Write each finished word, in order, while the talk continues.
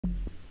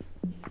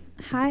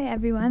Hi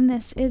everyone,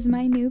 this is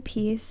my new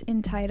piece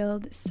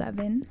entitled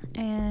 7,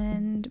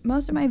 and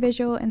most of my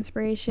visual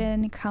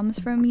inspiration comes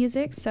from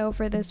music. So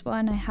for this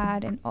one I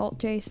had an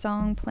alt-J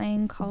song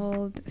playing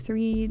called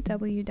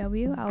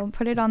 3WW. I'll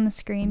put it on the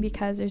screen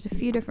because there's a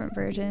few different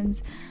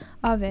versions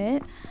of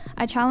it.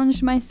 I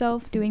challenged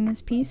myself doing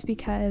this piece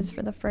because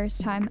for the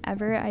first time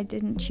ever I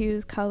didn't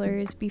choose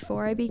colors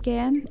before I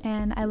began,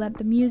 and I let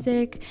the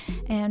music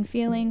and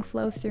feeling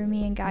flow through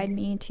me and guide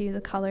me to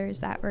the colors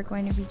that were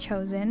going to be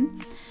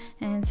chosen.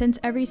 And since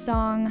every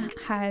song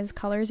has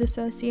colors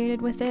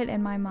associated with it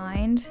in my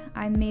mind,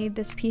 I made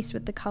this piece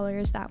with the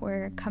colors that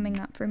were coming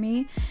up for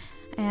me.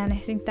 And I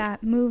think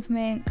that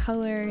movement,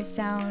 color,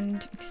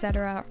 sound,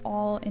 etc. are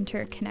all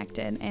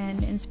interconnected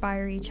and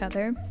inspire each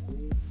other.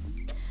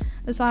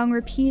 The song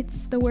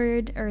repeats the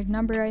word, or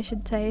number I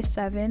should say,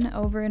 7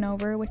 over and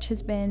over, which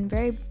has been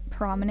very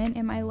prominent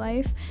in my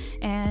life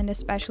and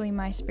especially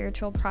my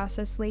spiritual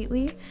process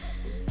lately.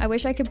 I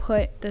wish I could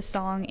put the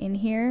song in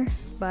here,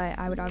 but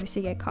I would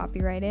obviously get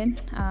copyrighted.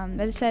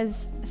 But it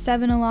says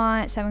 7 a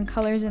lot, 7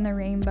 colors in the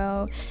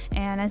rainbow,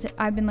 and as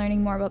I've been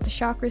learning more about the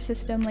chakra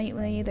system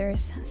lately,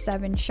 there's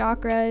 7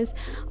 chakras.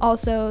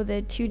 Also,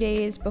 the 2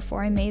 days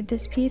before I made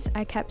this piece,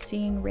 I kept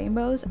seeing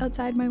rainbows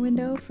outside my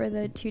window for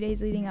the 2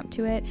 days leading up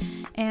to it,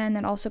 and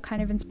that also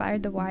kind of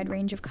inspired the wide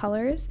range of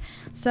colors.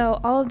 So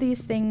all of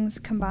these things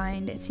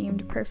combined, it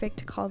seemed perfect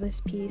to call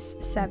this piece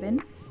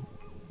 7.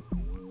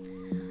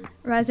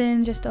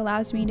 Resin just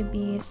allows me to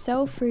be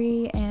so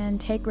free and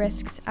take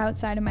risks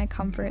outside of my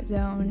comfort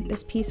zone.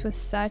 This piece was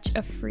such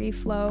a free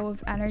flow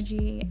of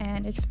energy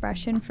and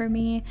expression for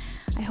me.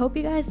 I hope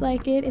you guys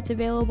like it. It's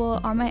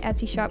available on my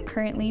Etsy shop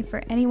currently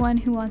for anyone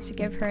who wants to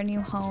give her a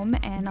new home,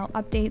 and I'll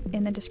update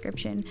in the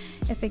description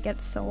if it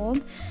gets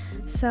sold.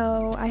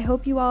 So I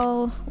hope you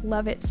all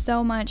love it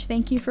so much.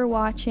 Thank you for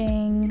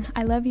watching.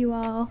 I love you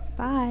all.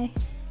 Bye.